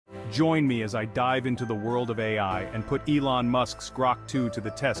Join me as I dive into the world of AI and put Elon Musk's Grok-2 to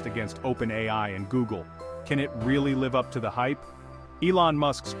the test against OpenAI and Google. Can it really live up to the hype? Elon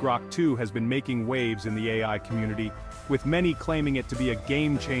Musk's Grok-2 has been making waves in the AI community, with many claiming it to be a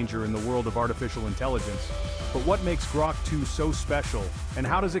game-changer in the world of artificial intelligence. But what makes Grok-2 so special, and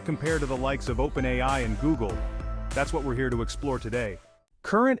how does it compare to the likes of OpenAI and Google? That's what we're here to explore today.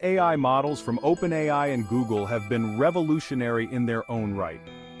 Current AI models from OpenAI and Google have been revolutionary in their own right,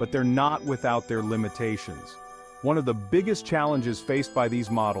 but they're not without their limitations. One of the biggest challenges faced by these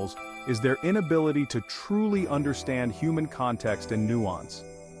models is their inability to truly understand human context and nuance.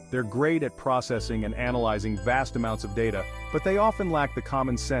 They're great at processing and analyzing vast amounts of data, but they often lack the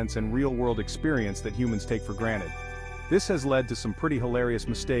common sense and real-world experience that humans take for granted. This has led to some pretty hilarious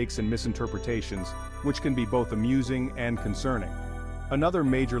mistakes and misinterpretations, which can be both amusing and concerning. Another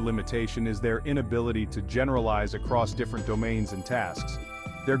major limitation is their inability to generalize across different domains and tasks.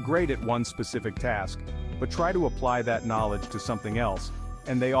 They're great at one specific task, but try to apply that knowledge to something else,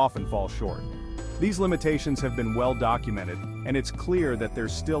 and they often fall short. These limitations have been well documented, and it's clear that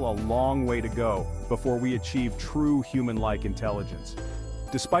there's still a long way to go before we achieve true human-like intelligence.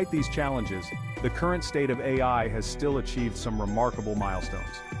 Despite these challenges, the current state of AI has still achieved some remarkable milestones.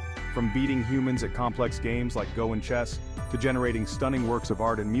 From beating humans at complex games like Go and chess, to generating stunning works of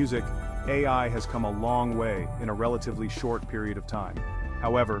art and music, AI has come a long way in a relatively short period of time.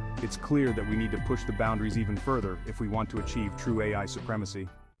 However, it's clear that we need to push the boundaries even further if we want to achieve true AI supremacy.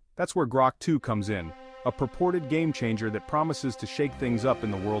 That's where Grok-2 comes in, a purported game-changer that promises to shake things up in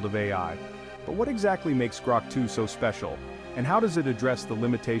the world of AI. But what exactly makes Grok-2 so special, and how does it address the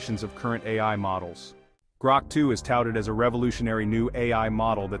limitations of current AI models? Grok-2 is touted as a revolutionary new AI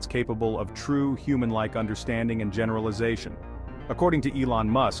model that's capable of true human-like understanding and generalization. According to Elon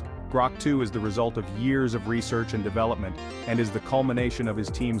Musk, Grok-2 is the result of years of research and development, and is the culmination of his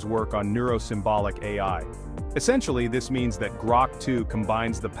team's work on neurosymbolic AI. Essentially, this means that Grok-2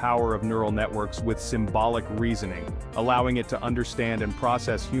 combines the power of neural networks with symbolic reasoning, allowing it to understand and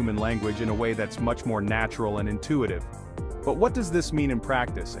process human language in a way that's much more natural and intuitive. But what does this mean in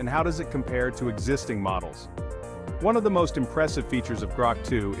practice, and how does it compare to existing models? One of the most impressive features of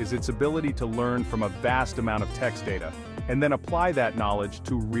Grok-2 is its ability to learn from a vast amount of text data, and then apply that knowledge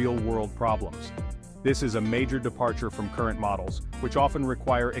to real-world problems. This is a major departure from current models, which often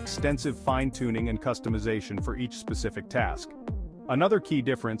require extensive fine-tuning and customization for each specific task. Another key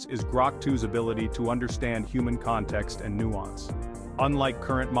difference is Grok-2's ability to understand human context and nuance. Unlike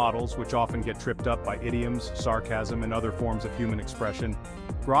current models, which often get tripped up by idioms, sarcasm, and other forms of human expression,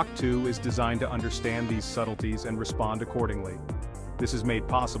 Grok-2 is designed to understand these subtleties and respond accordingly. This is made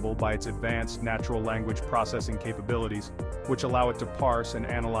possible by its advanced natural language processing capabilities, which allow it to parse and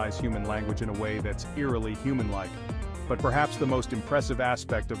analyze human language in a way that's eerily human-like. But perhaps the most impressive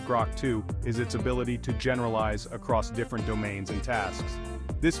aspect of Grok-2 is its ability to generalize across different domains and tasks.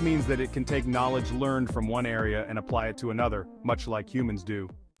 This means that it can take knowledge learned from one area and apply it to another, much like humans do.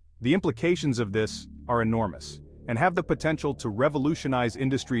 The implications of this are enormous, and have the potential to revolutionize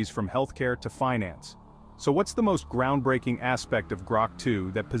industries from healthcare to finance. So what's the most groundbreaking aspect of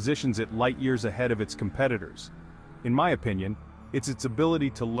Grok-2 that positions it light years ahead of its competitors? In my opinion, it's its ability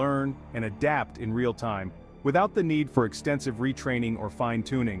to learn and adapt in real time, without the need for extensive retraining or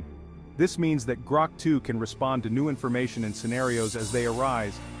fine-tuning. This means that Grok-2 can respond to new information and scenarios as they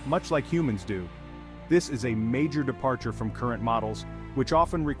arise, much like humans do. This is a major departure from current models, which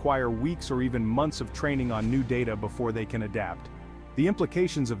often require weeks or even months of training on new data before they can adapt. The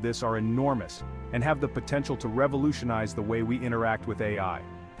implications of this are enormous, and have the potential to revolutionize the way we interact with AI.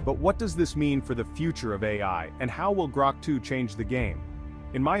 But what does this mean for the future of AI, and how will Grok-2 change the game?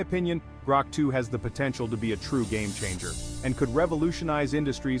 In my opinion, Grok-2 has the potential to be a true game-changer, and could revolutionize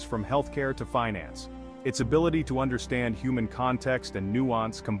industries from healthcare to finance. Its ability to understand human context and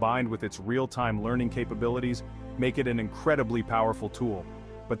nuance combined with its real-time learning capabilities make it an incredibly powerful tool.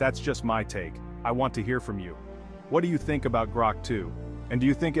 But that's just my take. I want to hear from you. What do you think about Grok-2? And do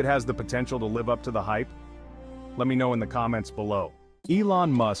you think it has the potential to live up to the hype? Let me know in the comments below.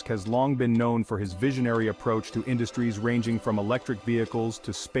 Elon Musk has long been known for his visionary approach to industries ranging from electric vehicles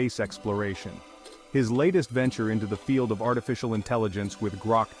to space exploration. His latest venture into the field of artificial intelligence with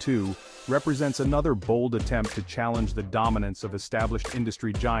Grok-2 represents another bold attempt to challenge the dominance of established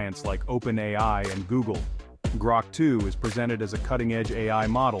industry giants like OpenAI and Google. Grok-2 is presented as a cutting-edge AI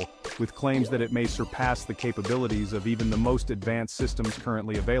model, with claims that it may surpass the capabilities of even the most advanced systems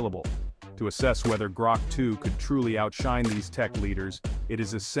currently available. To assess whether Grok-2 could truly outshine these tech leaders, it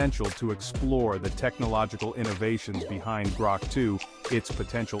is essential to explore the technological innovations behind Grok-2, its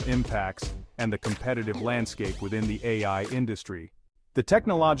potential impacts, and the competitive landscape within the AI industry. The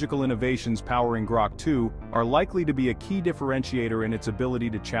technological innovations powering Grok-2 are likely to be a key differentiator in its ability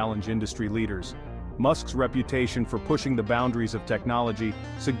to challenge industry leaders. Musk's reputation for pushing the boundaries of technology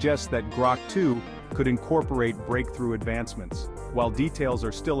suggests that Grok-2 could incorporate breakthrough advancements. While details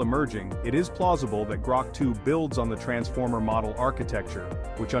are still emerging, it is plausible that Grok-2 builds on the transformer model architecture,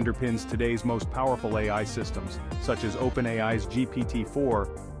 which underpins today's most powerful AI systems, such as OpenAI's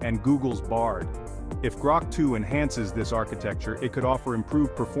GPT-4 and Google's Bard. If Grok-2 enhances this architecture, it could offer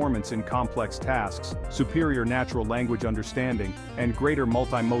improved performance in complex tasks, superior natural language understanding, and greater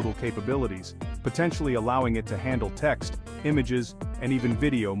multimodal capabilities, potentially allowing it to handle text, images, and even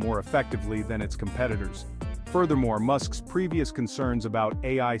video more effectively than its competitors. Furthermore, Musk's previous concerns about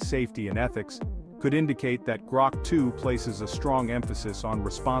AI safety and ethics could indicate that Grok-2 places a strong emphasis on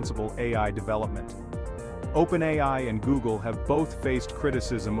responsible AI development. OpenAI and Google have both faced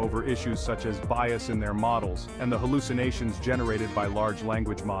criticism over issues such as bias in their models and the hallucinations generated by large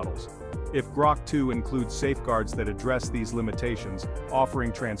language models. If Grok-2 includes safeguards that address these limitations,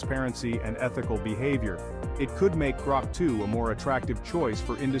 offering transparency and ethical behavior, it could make Grok-2 a more attractive choice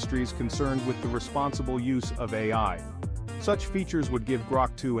for industries concerned with the responsible use of AI. Such features would give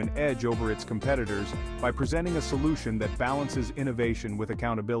Grok-2 an edge over its competitors by presenting a solution that balances innovation with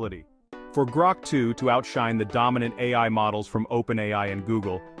accountability. For Grok-2 to outshine the dominant AI models from OpenAI and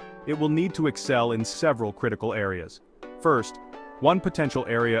Google, it will need to excel in several critical areas. First, one potential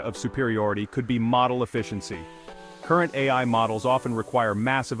area of superiority could be model efficiency. Current AI models often require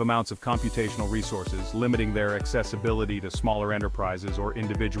massive amounts of computational resources, limiting their accessibility to smaller enterprises or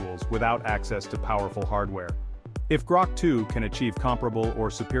individuals without access to powerful hardware. If Grok-2 can achieve comparable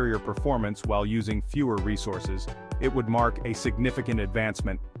or superior performance while using fewer resources, it would mark a significant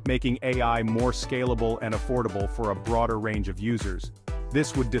advancement, making AI more scalable and affordable for a broader range of users.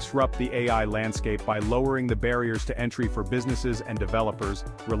 This would disrupt the AI landscape by lowering the barriers to entry for businesses and developers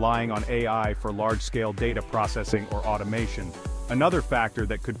relying on AI for large-scale data processing or automation. Another factor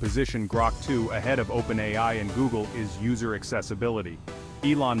that could position Grok-2 ahead of OpenAI and Google is user accessibility.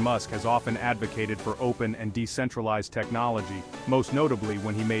 Elon Musk has often advocated for open and decentralized technology, most notably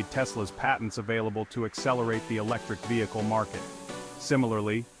when he made Tesla's patents available to accelerate the electric vehicle market.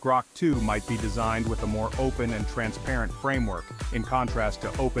 Similarly, Grok-2 might be designed with a more open and transparent framework, in contrast to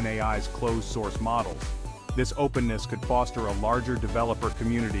OpenAI's closed-source models. This openness could foster a larger developer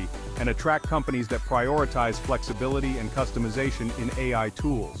community and attract companies that prioritize flexibility and customization in AI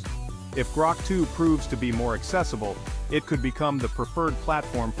tools. If Grok-2 proves to be more accessible, it could become the preferred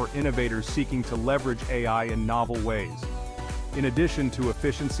platform for innovators seeking to leverage AI in novel ways. In addition to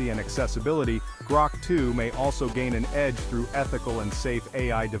efficiency and accessibility, Grok-2 may also gain an edge through ethical and safe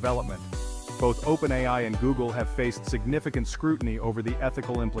AI development. Both OpenAI and Google have faced significant scrutiny over the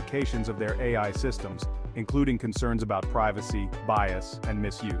ethical implications of their AI systems, including concerns about privacy, bias, and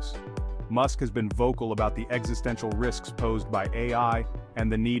misuse. Musk has been vocal about the existential risks posed by AI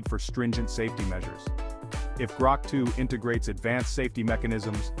and the need for stringent safety measures. If Grok-2 integrates advanced safety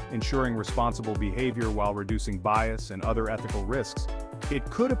mechanisms, ensuring responsible behavior while reducing bias and other ethical risks, it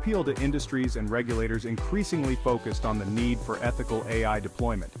could appeal to industries and regulators increasingly focused on the need for ethical AI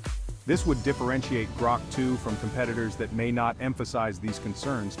deployment. This would differentiate Grok-2 from competitors that may not emphasize these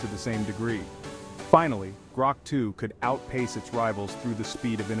concerns to the same degree. Finally, Grok-2 could outpace its rivals through the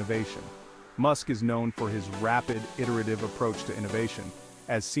speed of innovation. Musk is known for his rapid, iterative approach to innovation,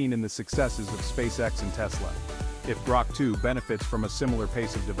 as seen in the successes of SpaceX and Tesla. If Grok-2 benefits from a similar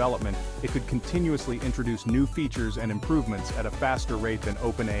pace of development, it could continuously introduce new features and improvements at a faster rate than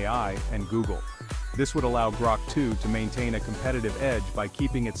OpenAI and Google. This would allow Grok-2 to maintain a competitive edge by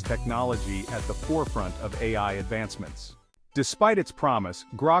keeping its technology at the forefront of AI advancements. Despite its promise,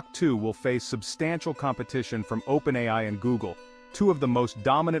 Grok-2 will face substantial competition from OpenAI and Google, two of the most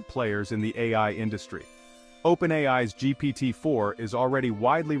dominant players in the AI industry. OpenAI's GPT-4 is already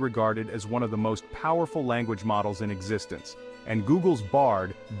widely regarded as one of the most powerful language models in existence, and Google's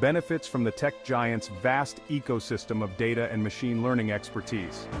Bard benefits from the tech giant's vast ecosystem of data and machine learning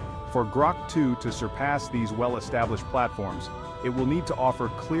expertise. For Grok-2 to surpass these well-established platforms, it will need to offer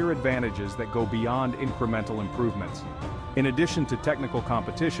clear advantages that go beyond incremental improvements. In addition to technical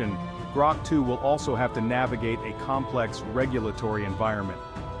competition, Grok-2 will also have to navigate a complex regulatory environment.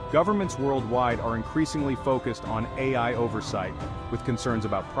 Governments worldwide are increasingly focused on AI oversight, with concerns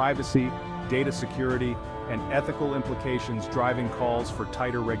about privacy, data security, and ethical implications driving calls for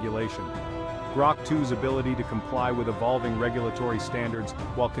tighter regulation. Grok-2's ability to comply with evolving regulatory standards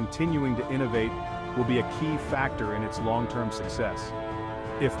while continuing to innovate will be a key factor in its long-term success.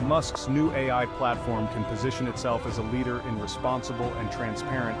 If Musk's new AI platform can position itself as a leader in responsible and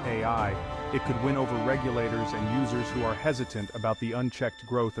transparent AI, it could win over regulators and users who are hesitant about the unchecked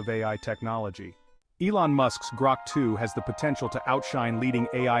growth of AI technology. Elon Musk's Grok-2 has the potential to outshine leading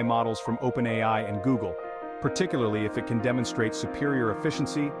AI models from OpenAI and Google, particularly if it can demonstrate superior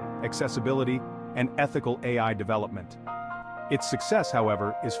efficiency, accessibility, and ethical AI development. Its success,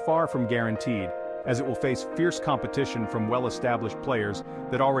 however, is far from guaranteed, as it will face fierce competition from well-established players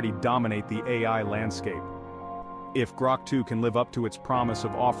that already dominate the AI landscape. If Grok-2 can live up to its promise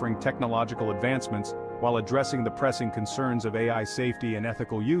of offering technological advancements while addressing the pressing concerns of AI safety and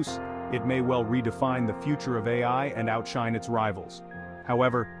ethical use, it may well redefine the future of AI and outshine its rivals.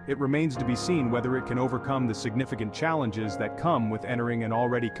 However, it remains to be seen whether it can overcome the significant challenges that come with entering an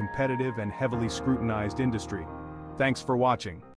already competitive and heavily scrutinized industry. Thanks for watching.